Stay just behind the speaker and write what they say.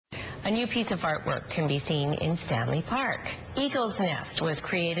A new piece of artwork can be seen in Stanley Park. Eagle's Nest was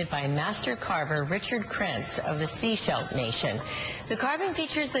created by master carver Richard Krentz of the Seashell Nation. The carving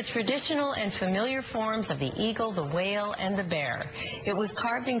features the traditional and familiar forms of the eagle, the whale, and the bear. It was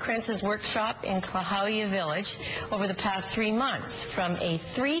carved in Krentz's workshop in Klahowya Village over the past 3 months from a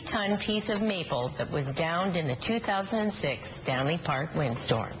 3-ton piece of maple that was downed in the 2006 Stanley Park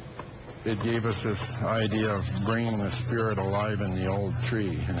windstorm. It gave us this idea of bringing the spirit alive in the old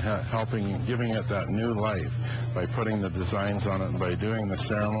tree and helping, giving it that new life by putting the designs on it and by doing the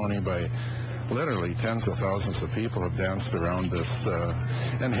ceremony. By literally tens of thousands of people have danced around this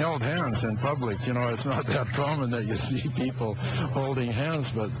and held hands in public. You know, it's not that common that you see people holding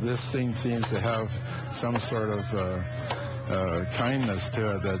hands, but this thing seems to have some sort of kindness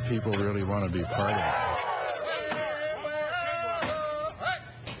to it that people really want to be part of.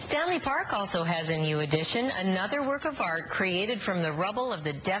 Stanley Park also has a new addition, another work of art created from the rubble of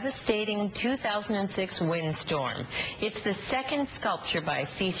the devastating 2006 windstorm. It's the second sculpture by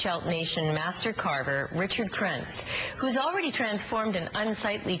Seashell Nation master carver Richard Krentz, who's already transformed an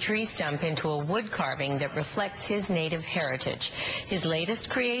unsightly tree stump into a wood carving that reflects his native heritage. His latest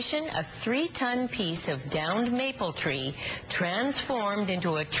creation, a 3-ton piece of downed maple tree transformed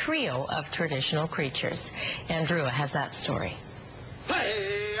into a trio of traditional creatures. Andrew has that story.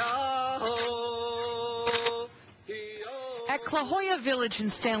 At Klahowya Village in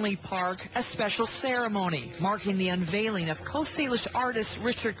Stanley Park, a special ceremony marking the unveiling of Coast Salish artist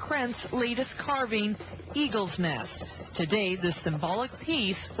Richard Krentz's latest carving, Eagle's Nest. Today, this symbolic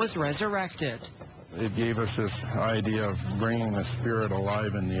piece was resurrected. It gave us this idea of bringing the spirit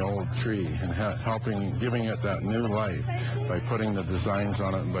alive in the old tree and helping, giving it that new life by putting the designs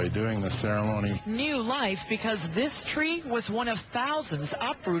on it and by doing the ceremony. New life because this tree was one of thousands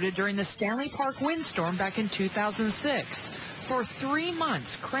uprooted during the Stanley Park windstorm back in 2006. For 3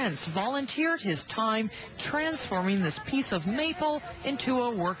 months, Krentz volunteered his time transforming this piece of maple into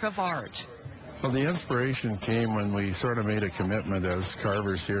a work of art. Well, the inspiration came when we sort of made a commitment as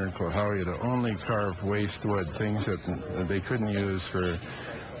carvers here in Klahowya to only carve waste wood, things that they couldn't use for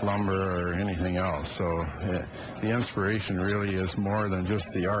lumber or anything else. So the inspiration really is more than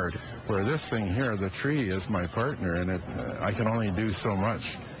just the art. Where this thing here, the tree, is my partner, and I can only do so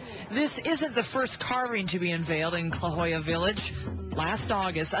much. This isn't the first carving to be unveiled in Klahowya Village. Last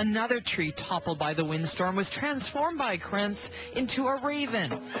August, another tree toppled by the windstorm was transformed by Krentz into a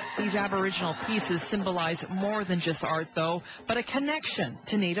raven. These Aboriginal pieces symbolize more than just art, though, but a connection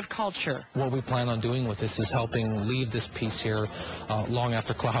to Native culture. What we plan on doing with this is helping leave this piece here long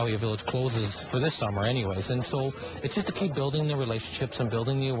after Klahowya Village closes for this summer anyways. And so it's just to keep building the relationships and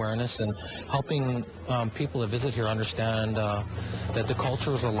building the awareness and helping people that visit here understand that the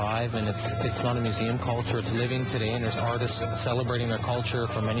culture is alive and it's not a museum culture. It's living today, and there's artists celebrating their culture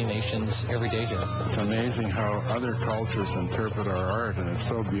from many nations every day here. It's amazing how other cultures interpret our art, and it's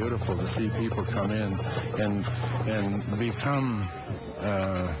so beautiful to see people come in and become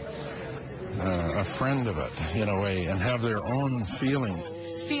a friend of it in a way and have their own feelings.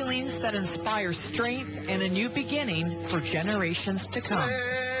 Feelings that inspire strength and a new beginning for generations to come.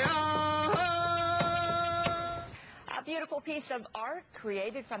 A beautiful piece of art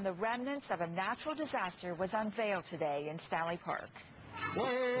created from the remnants of a natural disaster was unveiled today in Stanley Park. The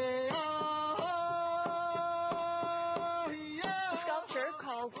sculpture,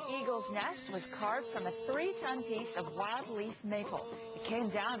 called Eagle's Nest, was carved from a 3-ton piece of wild leaf maple. It came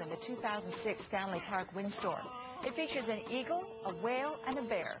down in the 2006 Stanley Park windstorm. It features an eagle, a whale, and a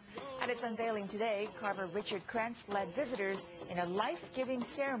bear. At its unveiling today, carver Richard Krentz led visitors in a life-giving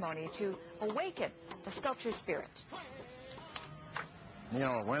ceremony to awaken the sculpture's spirit. You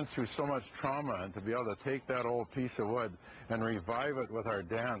know, it went through so much trauma, and to be able to take that old piece of wood and revive it with our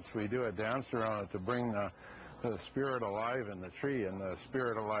dance. We do a dance around it to bring the spirit alive in the tree and the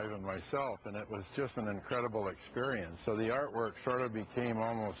spirit alive in myself, and it was just an incredible experience. So the artwork sort of became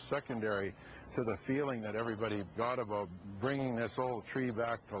almost secondary to the feeling that everybody got about bringing this old tree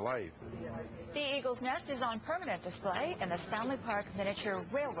back to life. The Eagle's Nest is on permanent display in the Stanley Park Miniature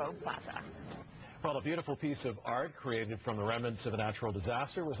Railroad Plaza. Well, a beautiful piece of art created from the remnants of a natural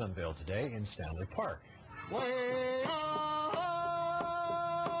disaster was unveiled today in Stanley Park.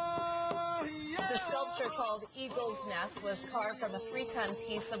 The sculpture, called Eagle's Nest, was carved from a 3-ton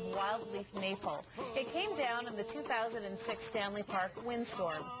piece of wild leaf maple. It came down in the 2006 Stanley Park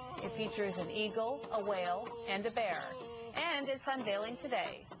windstorm. It features an eagle, a whale, and a bear. And it's unveiling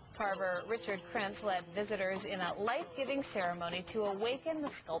today. Carver Richard Krentz led visitors in a life-giving ceremony to awaken the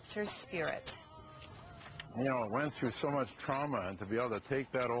sculpture's spirit. You know, it went through so much trauma, and to be able to take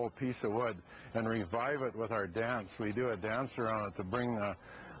that old piece of wood and revive it with our dance. We do a dance around it to bring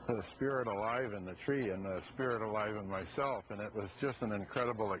the spirit alive in the tree and the spirit alive in myself, and it was just an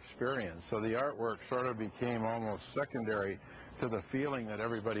incredible experience. So the artwork sort of became almost secondary to the feeling that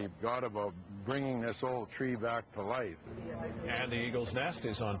everybody got about bringing this old tree back to life. And the Eagle's Nest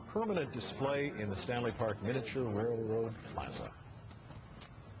is on permanent display in the Stanley Park Miniature Railroad Plaza.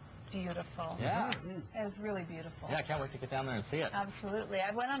 Beautiful. Yeah. It was really beautiful. Yeah, I can't wait to get down there and see it. Absolutely.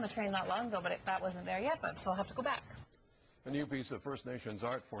 I went on the train not long ago, but that wasn't there yet, but so I'll have to go back. A new piece of First Nations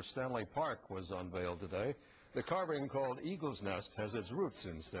art for Stanley Park was unveiled today. The carving, called Eagle's Nest, has its roots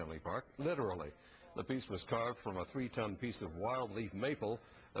in Stanley Park, literally. The piece was carved from a 3-ton piece of wild leaf maple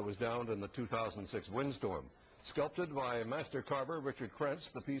that was downed in the 2006 windstorm. Sculpted by master carver Richard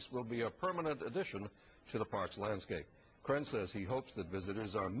Krentz, the piece will be a permanent addition to the park's landscape. Krentz says he hopes that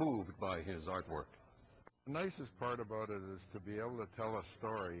visitors are moved by his artwork. The nicest part about it is to be able to tell a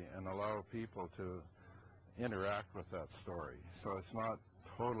story and allow people to interact with that story. So it's not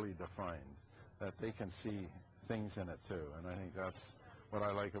totally defined, that they can see things in it too. And I think that's what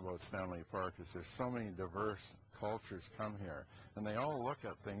I like about Stanley Park, is there's so many diverse cultures come here, and they all look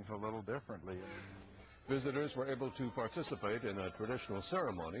at things a little differently. Visitors were able to participate in a traditional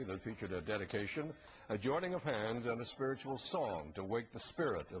ceremony that featured a dedication, a joining of hands, and a spiritual song to wake the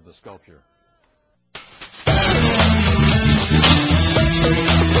spirit of the sculpture.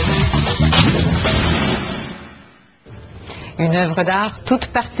 Une œuvre d'art toute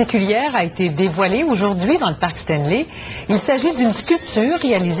particulière a été dévoilée aujourd'hui dans le parc Stanley. Il s'agit d'une sculpture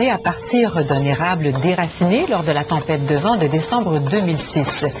réalisée à partir d'un érable déraciné lors de la tempête de vent de décembre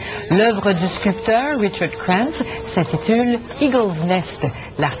 2006. L'œuvre du sculpteur Richard Krentz s'intitule Eagle's Nest.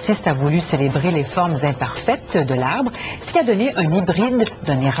 L'artiste a voulu célébrer les formes imparfaites de l'arbre, ce qui a donné un hybride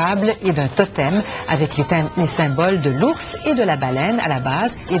d'un érable et d'un totem avec les symboles de l'ours et de la baleine à la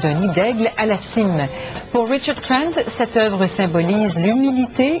base et d'un nid d'aigle à la cime. Pour Richard Krentz, cette œuvre symbolise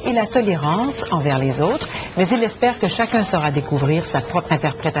l'humilité et la tolérance envers les autres, mais il espère que chacun saura découvrir sa propre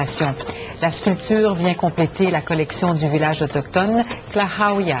interprétation. La sculpture vient compléter la collection du village autochtone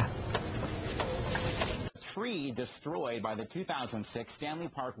Klahowya. Tree destroyed by the 2006 Stanley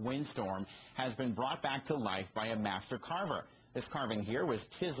Park windstorm has been brought back to life by a master carver. This carving here was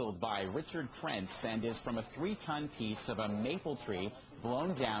chiseled by Richard Krentz and is from a 3-ton piece of a maple tree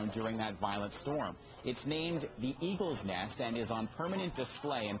blown down during that violent storm. It's named the Eagle's Nest and is on permanent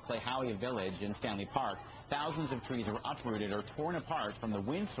display in Klahowya Village in Stanley Park. Thousands of trees were uprooted or torn apart from the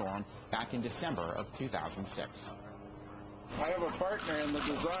windstorm back in December of 2006. I have a partner in the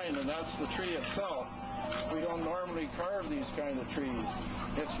design, and that's the tree itself. We don't normally carve these kind of trees.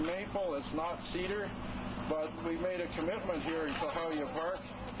 It's maple, it's not cedar, but we made a commitment here in Klahowya Park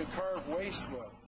to carve waste wood.